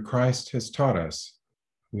Savior Christ has taught us,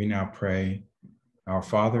 we now pray, Our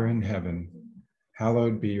Father in heaven,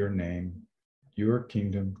 hallowed be your name. Your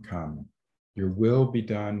kingdom come. Your will be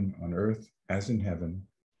done on earth as in heaven.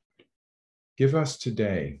 Give us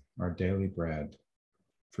today our daily bread.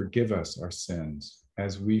 Forgive us our sins,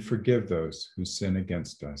 as we forgive those who sin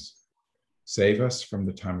against us. Save us from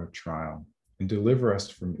the time of trial, and deliver us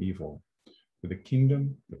from evil. For the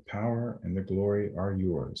kingdom, the power, and the glory are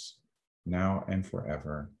yours, now and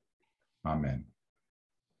forever. Amen.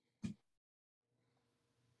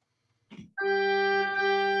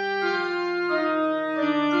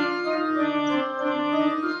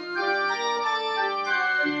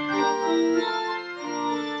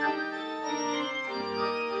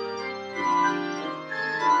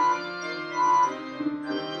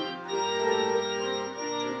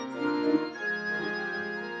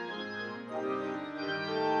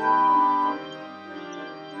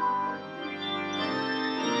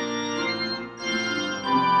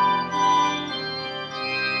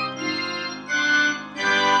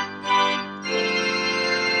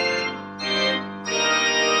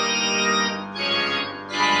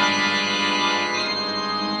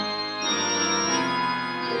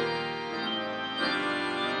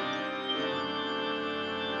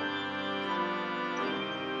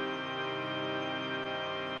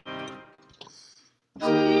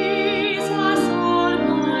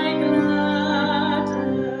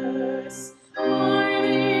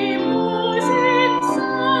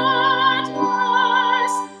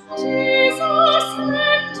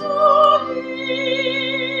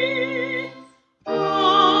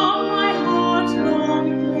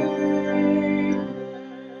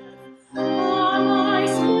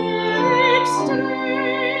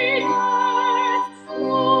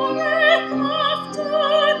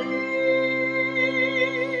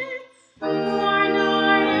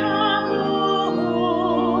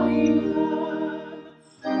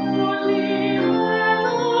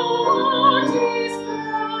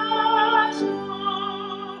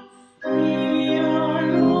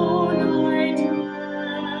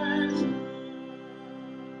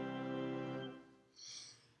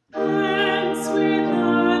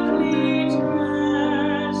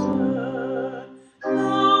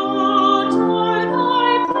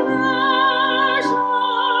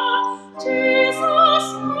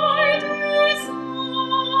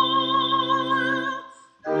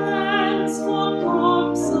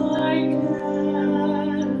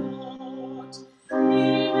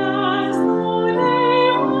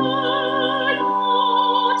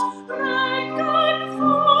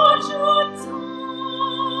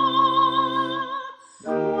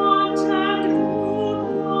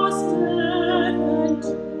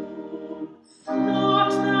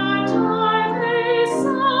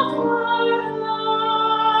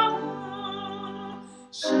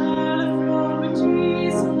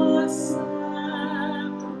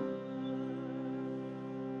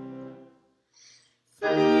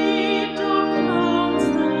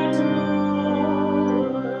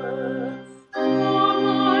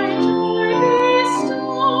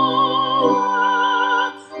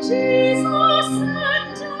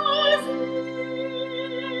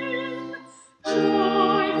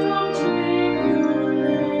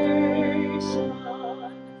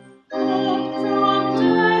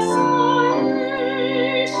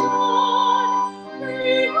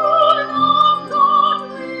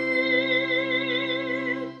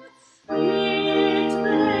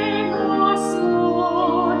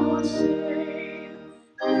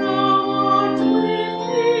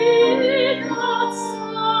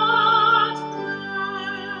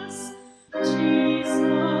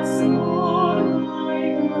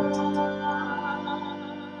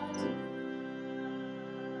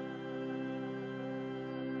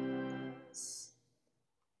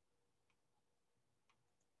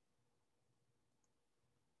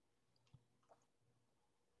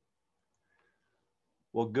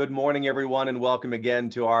 Well, good morning, everyone, and welcome again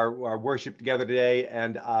to our worship together today.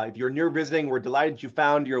 And if you're new visiting, we're delighted you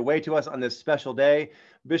found your way to us on this special day.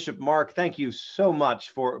 Bishop Marc, thank you so much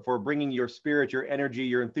for bringing your spirit, your energy,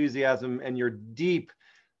 your enthusiasm, and your deep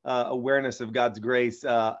awareness of God's grace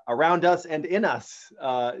around us and in us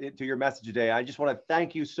to your message today. I just want to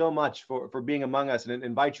thank you so much for being among us and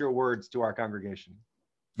invite your words to our congregation.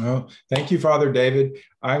 Well, thank you, Father David.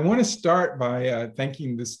 I want to start by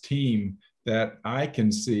thanking this team that I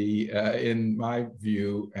can see in my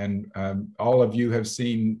view, and all of you have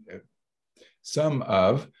seen some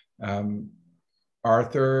of.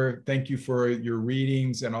 Arthur, thank you for your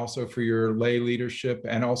readings and also for your lay leadership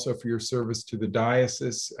and also for your service to the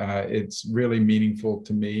diocese. It's really meaningful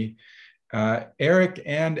to me. Eric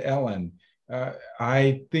and Ellen,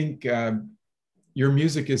 I think your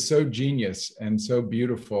music is so genius and so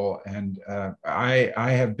beautiful, and I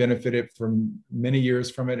have benefited from many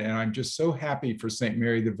years from it, and I'm just so happy for St.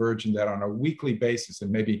 Mary the Virgin that on a weekly basis,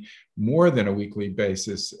 and maybe more than a weekly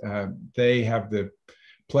basis, they have the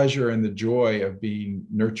pleasure and the joy of being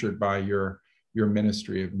nurtured by your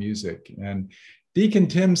ministry of music. And Deacon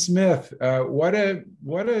Tim Smith, what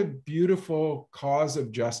a beautiful cause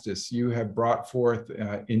of justice you have brought forth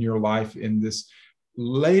in your life in this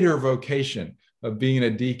later vocation of being a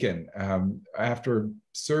deacon, after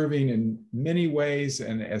serving in many ways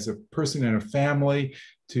and as a person in a family,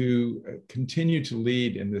 to continue to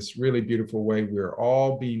lead in this really beautiful way. We're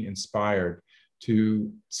all being inspired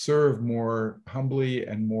to serve more humbly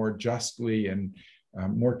and more justly and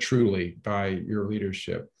more truly by your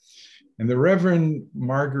leadership. And the Reverend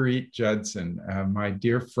Marguerite Judson, my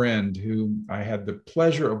dear friend, who I had the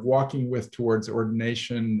pleasure of walking with towards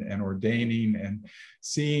ordination and ordaining, and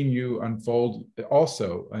seeing you unfold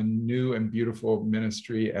also a new and beautiful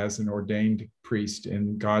ministry as an ordained priest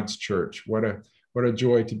in God's church. What a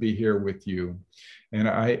joy to be here with you. And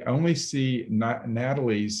I only see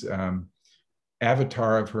Natalie's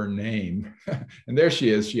avatar of her name. And there she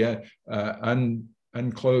is. She had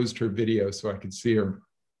unclosed her video so I could see her.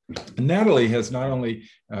 Natalie has not only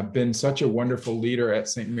been such a wonderful leader at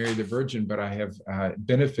St. Mary the Virgin, but I have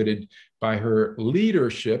benefited by her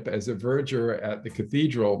leadership as a verger at the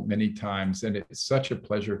cathedral many times, and it's such a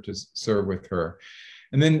pleasure to serve with her.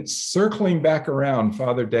 And then circling back around,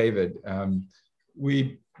 Father David,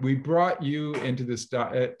 we brought you into this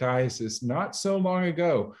diocese not so long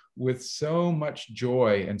ago with so much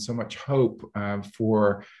joy and so much hope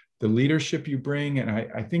for the leadership you bring, and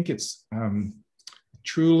I think it's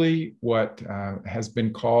truly what has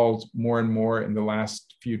been called more and more in the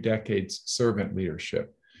last few decades servant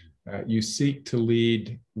leadership. You seek to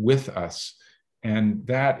lead with us, and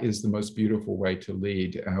that is the most beautiful way to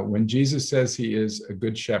lead. When Jesus says he is a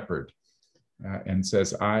good shepherd and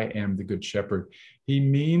says, I am the good shepherd, he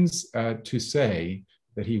means to say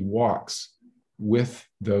that he walks with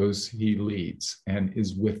those he leads and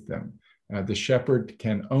is with them. The shepherd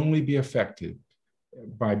can only be effective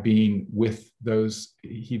by being with those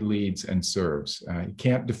he leads and serves. He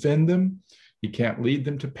can't defend them. He can't lead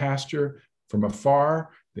them to pasture from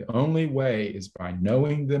afar. The only way is by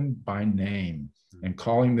knowing them by name and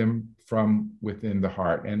calling them from within the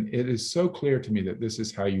heart. And it is so clear to me that this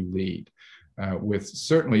is how you lead, with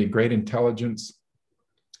certainly great intelligence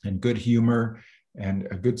and good humor and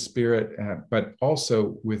a good spirit, but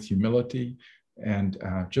also with humility and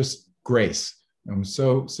just grace. I'm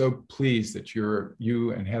so pleased that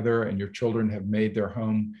you and Heather and your children have made their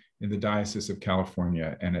home in the Diocese of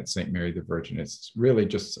California and at St. Mary the Virgin. It's really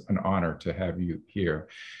just an honor to have you here.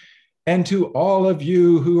 And to all of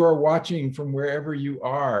you who are watching from wherever you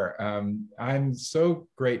are, I'm so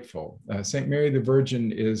grateful. St. Mary the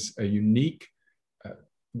Virgin is a unique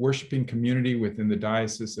worshiping community within the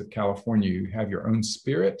Diocese of California. You have your own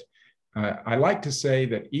spirit. I like to say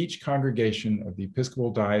that each congregation of the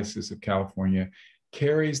Episcopal Diocese of California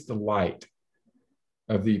carries the light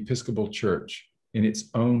of the Episcopal Church in its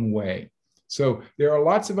own way. So there are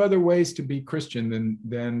lots of other ways to be Christian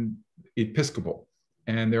than Episcopal,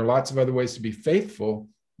 and there are lots of other ways to be faithful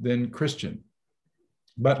than Christian.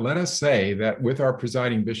 But let us say that with our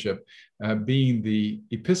presiding bishop being the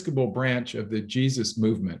Episcopal branch of the Jesus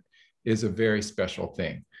movement is a very special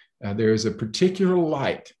thing. There is a particular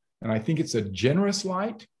light, and I think it's a generous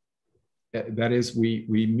light. That is, we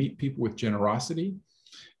meet people with generosity.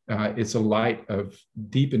 It's a light of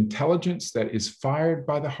deep intelligence that is fired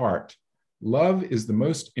by the heart. Love is the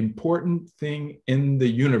most important thing in the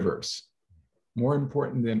universe, more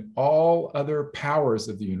important than all other powers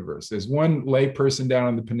of the universe. As one lay person down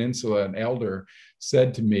on the peninsula, an elder,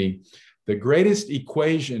 said to me, the greatest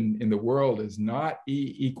equation in the world is not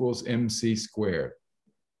E = mc²,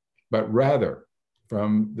 but rather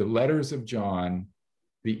from the letters of John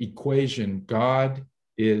the equation, God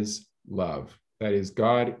is love. That is,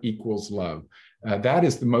 God equals love. That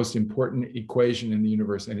is the most important equation in the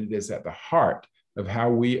universe, and it is at the heart of how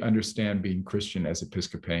we understand being Christian as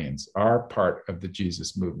Episcopalians, our part of the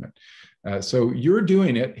Jesus movement. So you're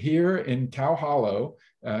doing it here in Cow Hollow,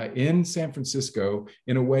 in San Francisco,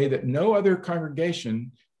 in a way that no other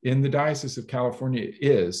congregation in the Diocese of California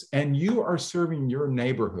is, and you are serving your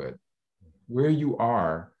neighborhood where you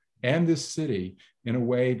are and this city in a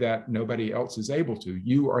way that nobody else is able to.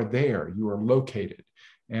 You are there, you are located.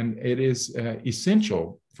 And it is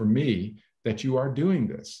essential for me that you are doing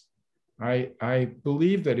this. I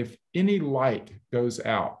believe that if any light goes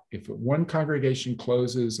out, if one congregation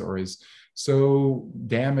closes or is so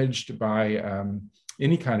damaged by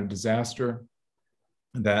any kind of disaster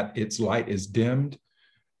that its light is dimmed,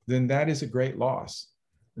 then that is a great loss.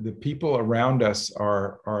 The people around us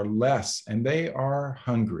are less, and they are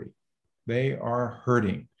hungry. They are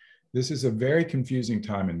hurting. This is a very confusing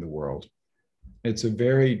time in the world. It's a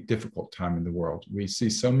very difficult time in the world. We see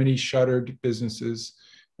so many shuttered businesses,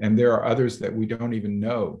 and there are others that we don't even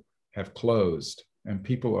know have closed, and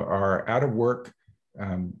people are out of work.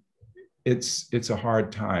 It's a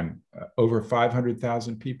hard time. Over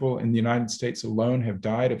 500,000 people in the United States alone have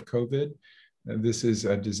died of COVID. This is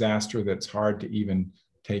a disaster that's hard to even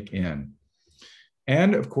take in.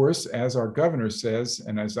 And of course, as our governor says,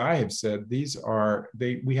 and as I have said,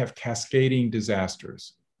 we have cascading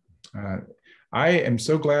disasters. I am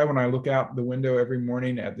so glad when I look out the window every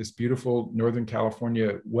morning at this beautiful Northern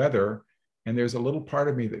California weather, and there's a little part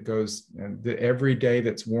of me that goes, that every day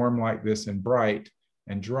that's warm like this and bright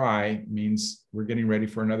and dry means we're getting ready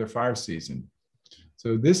for another fire season.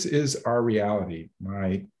 So this is our reality,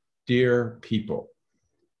 my dear people.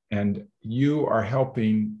 And you are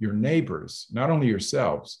helping your neighbors, not only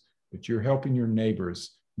yourselves, but you're helping your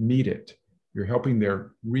neighbors meet it. You're helping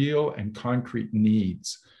their real and concrete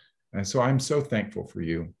needs. And so I'm so thankful for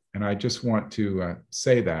you. And I just want to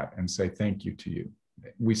say that and say thank you to you.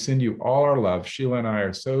 We send you all our love. Sheila and I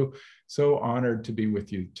are so honored to be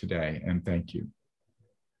with you today. And thank you.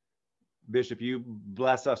 Bishop, you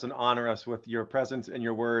bless us and honor us with your presence and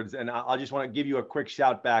your words. And I just want to give you a quick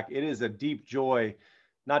shout back. It is a deep joy,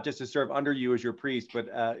 not just to serve under you as your priest, but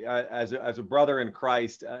as a brother in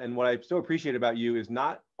Christ. And what I so appreciate about you is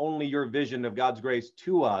not only your vision of God's grace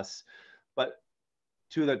to us, but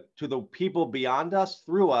to the people beyond us,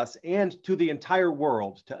 through us, and to the entire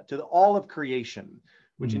world, to all of creation,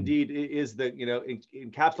 which indeed is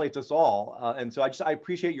encapsulates us all. And so I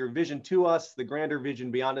appreciate your vision to us, the grander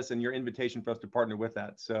vision beyond us, and your invitation for us to partner with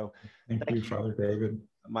that. So thank you, Father David.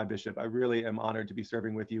 My bishop, I really am honored to be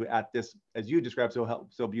serving with you at this, as you described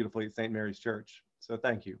so beautifully, at St. Mary's Church. So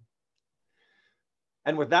thank you.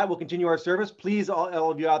 And with that, we'll continue our service. Please,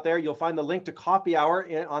 all of you out there, you'll find the link to coffee hour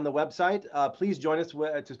on the website. Please join us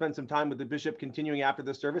to spend some time with the bishop continuing after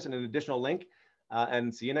the service, and an additional link.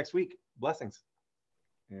 And see you next week. Blessings.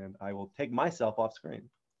 And I will take myself off screen.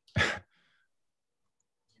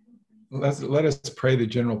 Let us pray the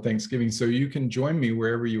general thanksgiving. So you can join me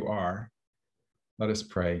wherever you are. Let us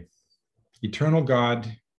pray. Eternal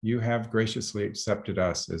God, you have graciously accepted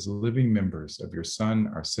us as living members of your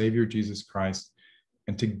Son, our Savior, Jesus Christ,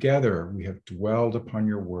 and together we have dwelled upon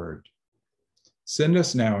your word. Send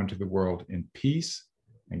us now into the world in peace,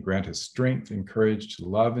 and grant us strength and courage to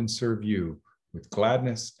love and serve you with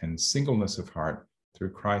gladness and singleness of heart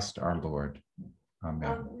through Christ our Lord.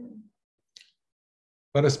 Amen.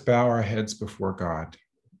 Let us bow our heads before God.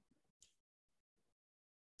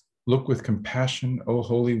 Look with compassion, O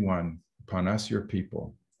Holy One, upon us, your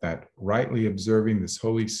people, that rightly observing this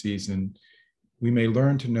holy season, we may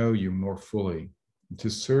learn to know you more fully and to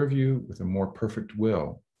serve you with a more perfect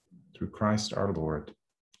will through Christ our Lord.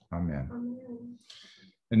 Amen. Amen.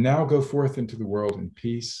 And now go forth into the world in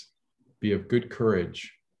peace, be of good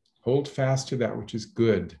courage, hold fast to that which is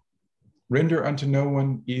good, render unto no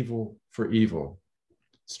one evil for evil,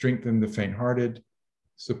 strengthen the faint-hearted,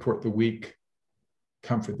 support the weak,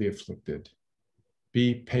 comfort the afflicted.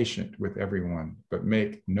 Be patient with everyone, but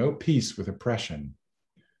make no peace with oppression.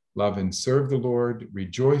 Love and serve the Lord,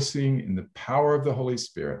 rejoicing in the power of the Holy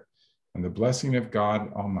Spirit and the blessing of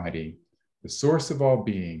God Almighty, the source of all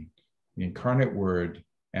being, the incarnate Word,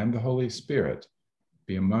 and the Holy Spirit,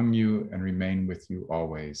 be among you and remain with you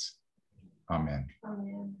always. Amen.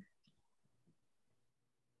 Amen.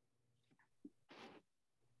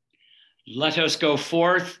 Let us go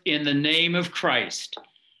forth in the name of Christ.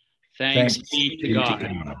 Thanks be to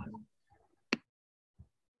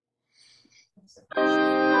God.